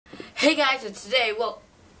Hey guys, and today,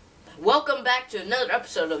 welcome back to another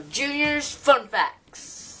episode of Junior's Fun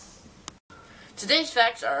Facts. Today's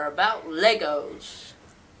facts are about Legos.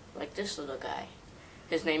 Like this little guy.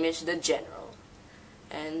 His name is the General.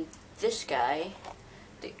 And this guy,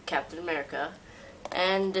 the Captain America.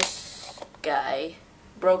 And this guy,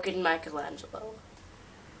 Broken Michelangelo.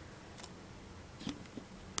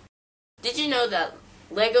 Did you know that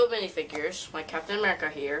Lego minifigures, like Captain America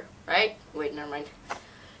here, right? Wait, never mind.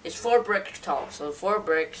 It's 4 bricks tall, so 4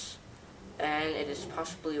 bricks, and it is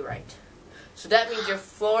possibly right. So that means you're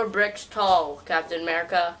 4 bricks tall, Captain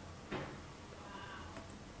America.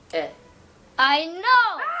 I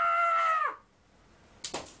know!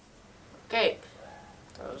 Okay,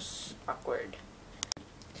 that was awkward.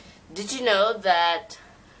 Did you know that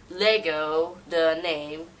Lego, the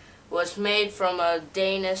name, was made from a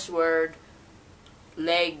Danish word,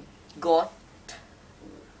 LEG GODT?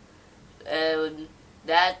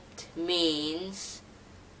 That means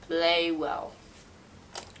play well.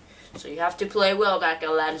 So you have to play well,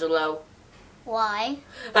 Michelangelo. Why?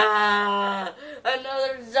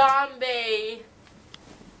 Another zombie!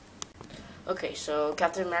 Okay, so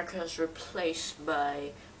Captain America is replaced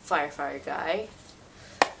by Firefighter Guy.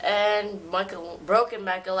 And Broken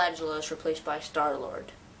Michelangelo is replaced by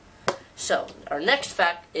Star-Lord. So, our next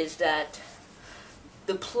fact is that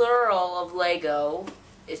the plural of Lego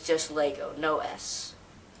is just Lego, no S.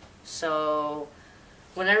 So,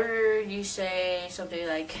 whenever you say something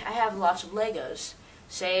like, I have lots of Legos,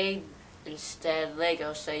 say, instead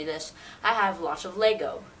Lego, say this, I have lots of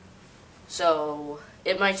Lego. So,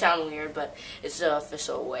 it might sound weird, but it's the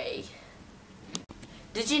official way.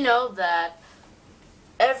 Did you know that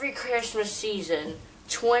every Christmas season,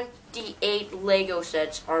 28 Lego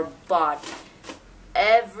sets are bought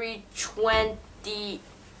every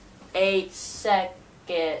 28 seconds?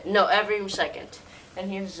 No, every second. And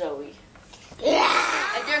here's Zoe.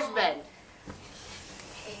 Yeah. And there's Ben.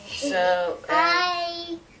 So,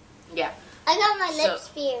 Hi. Yeah. I got my lips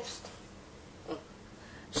pierced.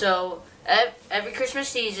 So, every Christmas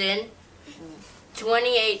season,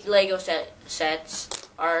 28 Lego sets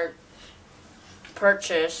are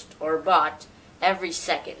purchased or bought every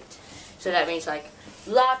second. So that means like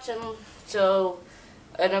lots, and so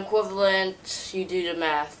an equivalent, you do the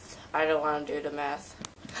math. I don't want to do the math.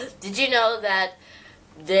 Did you know that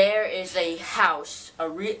there is a house, a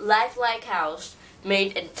lifelike house,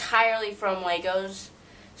 made entirely from Legos?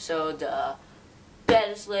 So the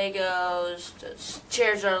bed is Legos, the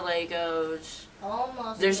chairs are Legos.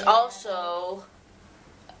 Almost. There's also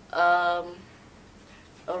a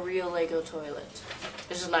real Lego toilet.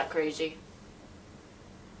 This is not crazy.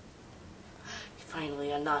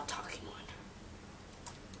 Finally, I'm not talking one.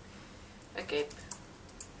 Okay.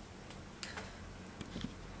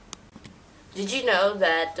 Did you know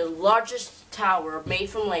that the largest tower made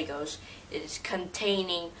from Legos is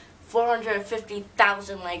containing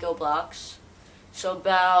 450,000 Lego blocks? So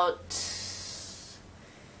about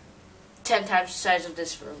 10 times the size of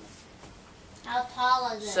this room. How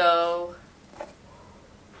tall is it? So,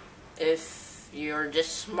 if you're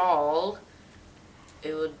just small,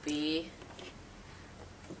 it would be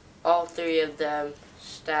all 3 of them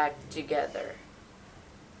stacked together.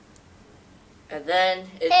 And then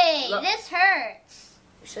hey, this hurts.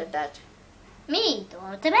 You said that. Me, the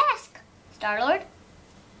one with the mask. Star-Lord.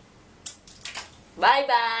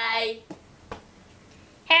 Bye-bye.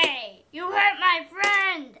 Hey, you hurt my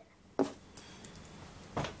friend.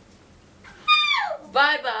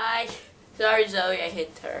 Bye-bye. Sorry, Zoe, I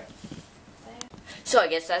hit her. So I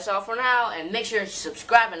guess that's all for now, and make sure to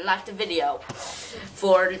subscribe and like the video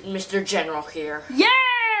for Mr. General here. Yeah!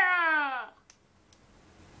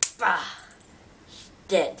 Ah, he's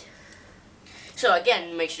dead. So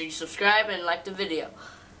again, make sure you subscribe and like the video.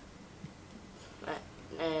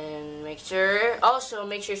 And also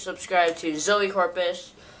make sure to subscribe to Zoe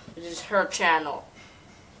Corpus, which is her channel.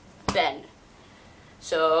 Ben.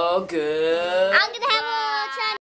 So good. I'm gonna